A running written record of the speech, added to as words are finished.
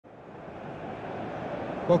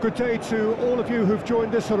Well, good day to all of you who've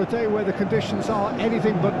joined us on a day where the conditions are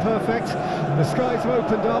anything but perfect. The skies have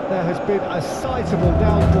opened up, there has been a sizable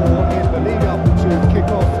downpour in the lead up to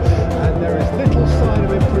kick-off, and there is little sign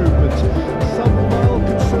of improvement. Some mild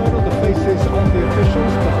concern on the faces of the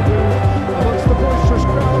officials, but the mood amongst the boisterous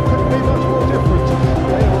crowd couldn't be much more different.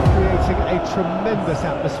 They are creating a tremendous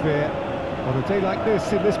atmosphere. On a day like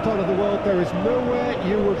this, in this part of the world, there is nowhere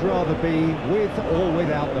you would rather be, with or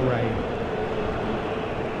without the rain.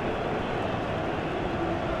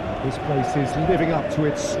 This place is living up to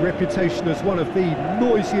its reputation as one of the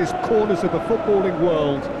noisiest corners of the footballing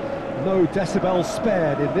world. No decibels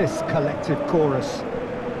spared in this collective chorus.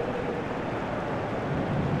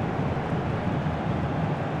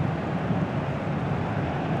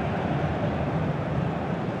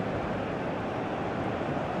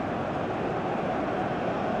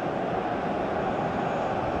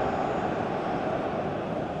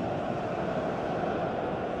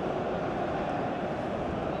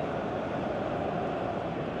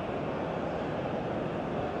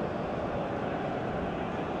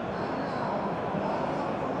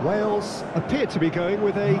 Wales appear to be going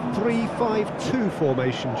with a 3-5-2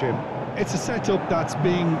 formation, Jim. It's a setup that's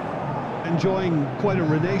been enjoying quite a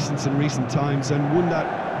renaissance in recent times, and one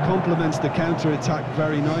that complements the counter-attack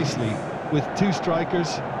very nicely, with 2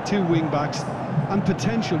 strikers, 2 wing-backs and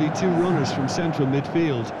potentially 2 runners from central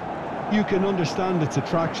midfield. You can understand its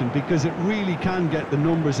attraction because it really can get the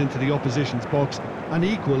numbers into the opposition's box, and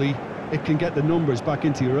equally it can get the numbers back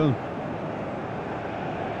into your own.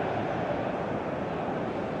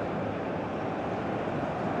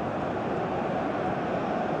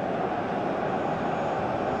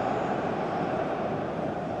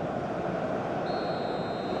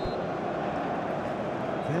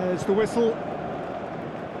 There's the whistle.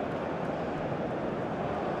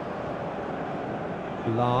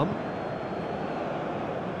 Lahm.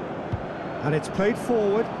 And it's played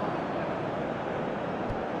forward.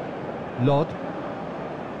 Lod.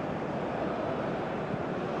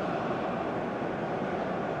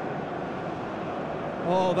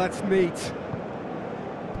 Oh, that's neat.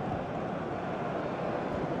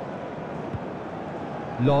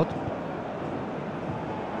 Lod.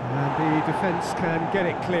 And the defence can get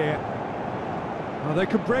it clear. Oh, they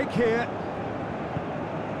could break here.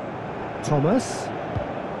 Thomas.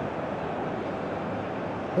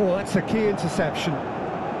 Oh, that's a key interception.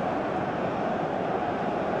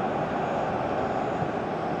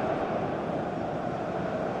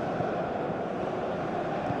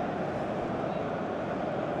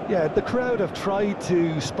 Yeah, the crowd have tried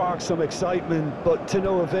to spark some excitement, but to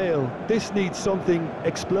no avail. This needs something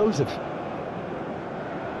explosive.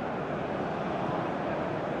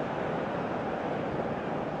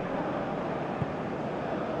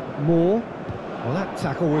 Moore. Well, that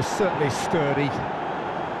tackle was certainly sturdy.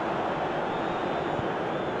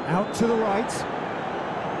 Out to the right.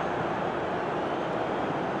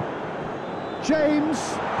 James!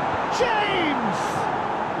 James!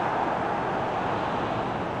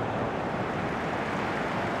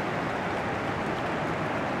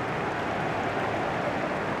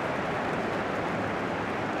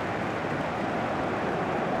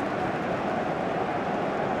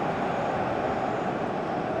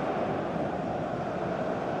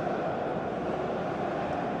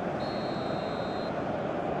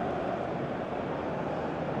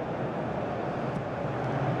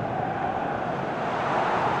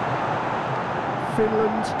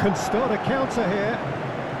 Finland can start a counter here.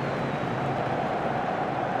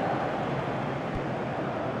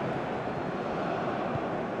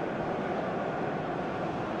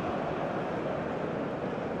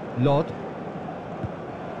 Lod.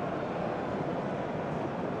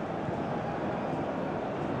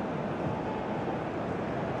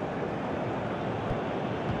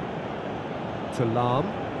 To Lahm.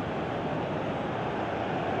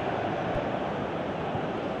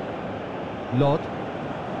 Lod.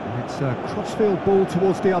 It's a crossfield ball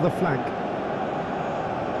towards the other flank.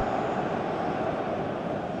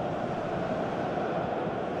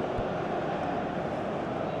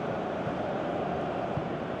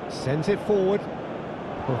 Sends it forward.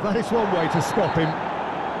 Well, that is one way to stop him.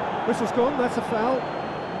 Whistle's gone, that's a foul.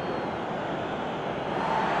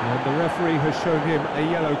 And the referee has shown him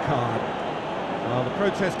a yellow card. Well, the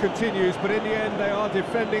protest continues, but in the end they are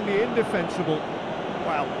defending the indefensible.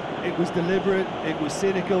 Well, it was deliberate, it was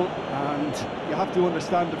cynical, and you have to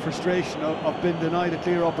understand the frustration of being denied a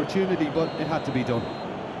clear opportunity, but it had to be done.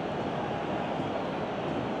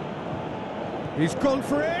 He's gone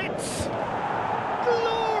for it!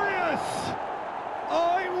 Glorious!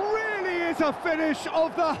 Oh, it really is a finish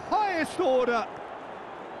of the highest order.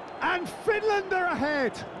 And Finland are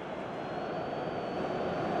ahead!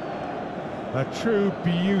 A true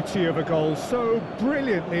beauty of a goal, so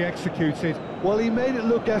brilliantly executed. Well, he made it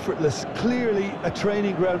look effortless, clearly a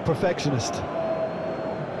training ground perfectionist.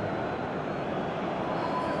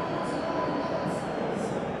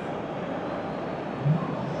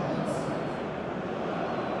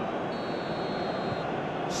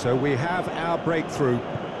 So we have our breakthrough.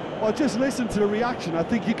 Well, just listen to the reaction. I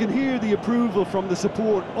think you can hear the approval from the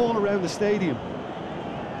support all around the stadium.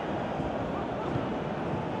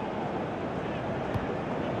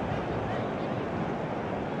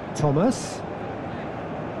 Thomas.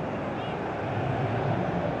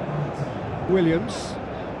 Williams.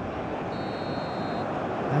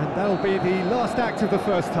 And that'll be the last act of the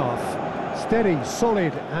first half. Steady,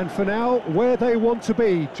 solid, and for now, where they want to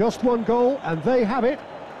be. Just one goal, and they have it.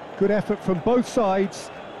 Good effort from both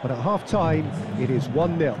sides, but at half-time, it is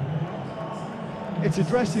 1-0. It's a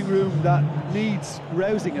dressing room that needs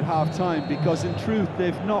rousing at half-time because, in truth,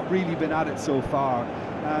 they've not really been at it so far.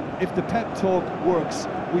 If the pep talk works,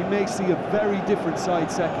 we may see a very different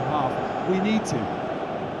side second half. We need to.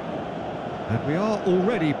 And we are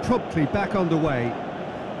already promptly back underway.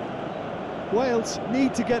 Wales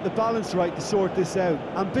need to get the balance right to sort this out.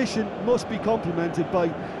 Ambition must be complemented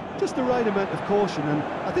by just the right amount of caution, and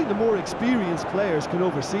I think the more experienced players can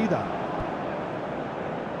oversee that.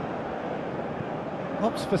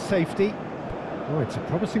 Opts for safety. Oh, it's a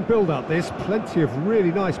promising build-up, this. Plenty of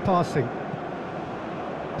really nice passing.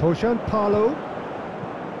 Pojan Palo.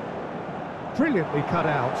 Brilliantly cut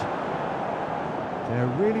out. There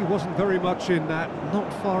really wasn't very much in that.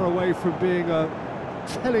 Not far away from being a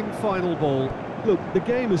telling final ball. Look, the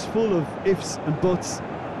game is full of ifs and buts.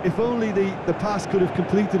 If only the pass could have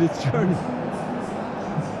completed its journey.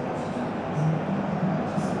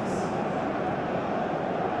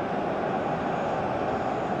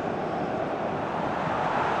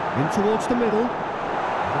 In towards the middle.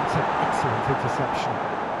 That's an excellent interception.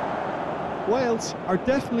 Wales are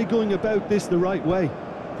definitely going about this the right way.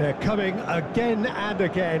 They're coming again and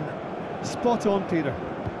again. Spot on, Peter.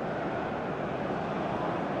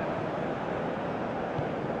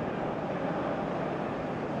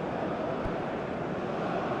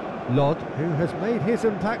 Lod, who has made his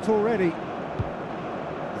impact already,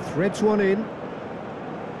 threads one in.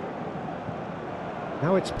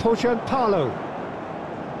 Now it's Pojan Palo.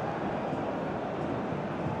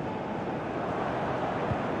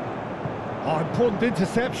 Oh, important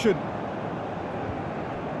interception.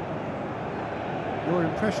 Your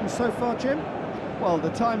impression so far, Jim? Well,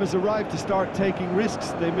 the time has arrived to start taking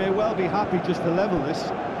risks. They may well be happy just to level this.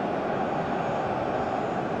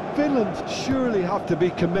 Finland surely have to be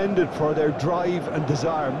commended for their drive and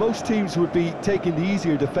desire. Most teams would be taking the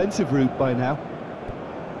easier defensive route by now.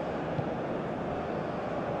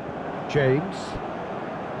 James.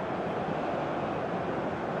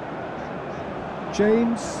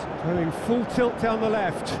 James going full tilt down the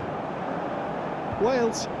left.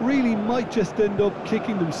 Wales really might just end up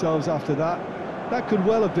kicking themselves after that. That could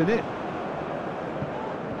well have been it.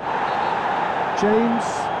 James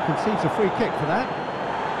concedes a free kick for that.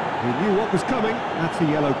 He knew what was coming. That's a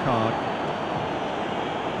yellow card.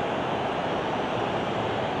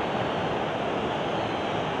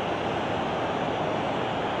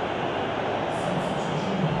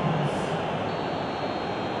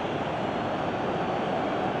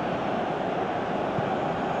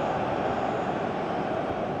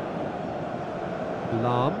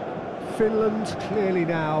 Lahm. Finland clearly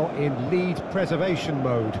now in lead preservation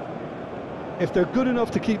mode. If they're good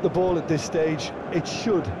enough to keep the ball at this stage, it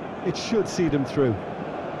should see them through.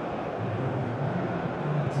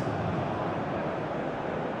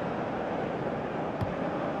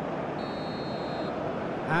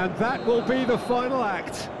 And that will be the final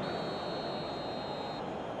act.